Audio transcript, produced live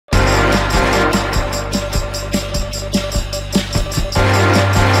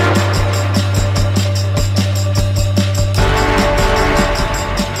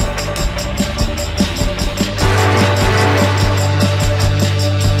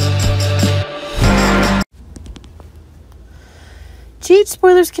Stage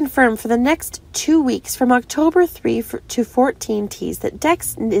spoilers confirm for the next 2 weeks from October 3 to 14 tease that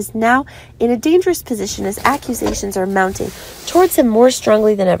Dex is now in a dangerous position as accusations are mounting towards him more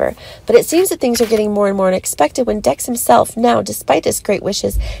strongly than ever. But it seems that things are getting more and more unexpected when Dex himself, now, despite his great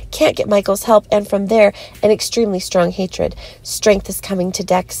wishes, can't get Michael's help, and from there, an extremely strong hatred. Strength is coming to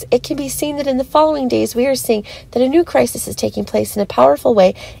Dex. It can be seen that in the following days we are seeing that a new crisis is taking place in a powerful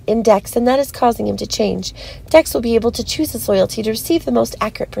way in Dex, and that is causing him to change. Dex will be able to choose his loyalty to receive the most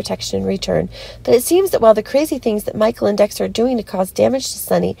accurate protection in return. But it seems that while the crazy things that Michael and Dex are doing to cause damage to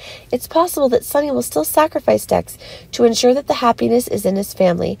Sonny, it's possible that Sonny will still sacrifice Dex to ensure that the happiness is in his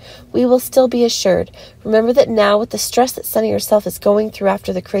family. We will still be assured. Remember that now, with the stress that Sonny herself is going through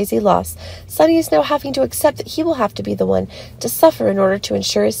after the crazy loss, Sonny is now having to accept that he will have to be the one to suffer in order to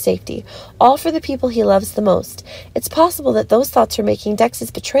ensure his safety, all for the people he loves the most. It's possible that those thoughts are making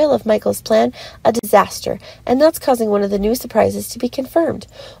Dex's betrayal of Michael's plan a disaster, and that's causing one of the new surprises to be confirmed.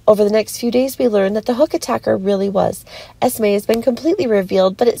 Over the next few days, we learn that the Hook attacker really was. Esme has been completely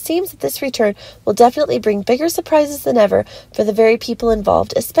revealed, but it seems that this return will definitely bring bigger surprises than ever for the very people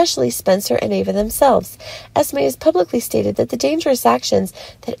involved, especially Spencer and Ava themselves. Esme has publicly stated that the dangerous actions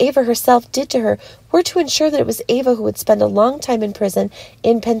that Ava herself did to her were to ensure that it was Ava who would spend a long time in prison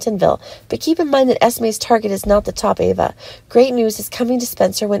in Pentonville. But keep in mind that Esme's target is not the top Ava. Great news is coming to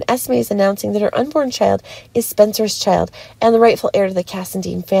Spencer when Esme is announcing that her unborn child is Spencer's child and the rightful heir to the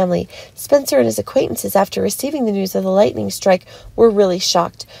Cassandine family. Spencer and his acquaintances, after receiving the news of the lightning strike, were really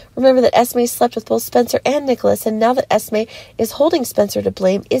shocked. Remember that Esme slept with both Spencer and Nicholas, and now that Esme is holding Spencer to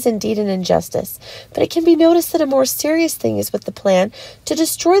blame is indeed an injustice. But it can be noticed that a more serious thing is with the plan to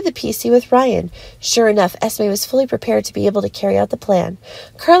destroy the PC with Ryan. Sure enough, Esme was fully prepared to be able to carry out the plan.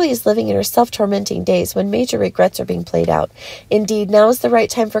 Carly is living in her self-tormenting days when major regrets are being played out. Indeed, now is the right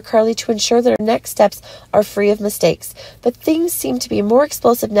time for Carly to ensure that her next steps are free of mistakes. But things seem to be more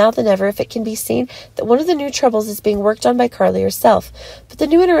explosive now than ever if it can be seen that one of the new troubles is being worked on by Carly herself. But the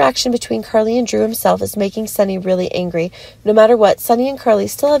new interaction between Carly and Drew himself is making Sonny really angry. No matter what, Sonny and Carly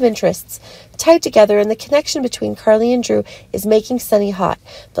still have interests tied together, and the connection between Carly and Drew is making Sonny hot.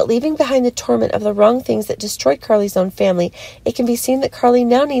 But leaving behind the torment of the wrong things that destroyed Carly's own family, it can be seen that Carly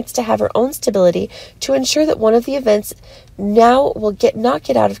now needs to have her own stability to ensure that one of the events now will not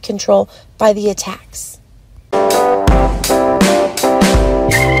get out of control by the attacks.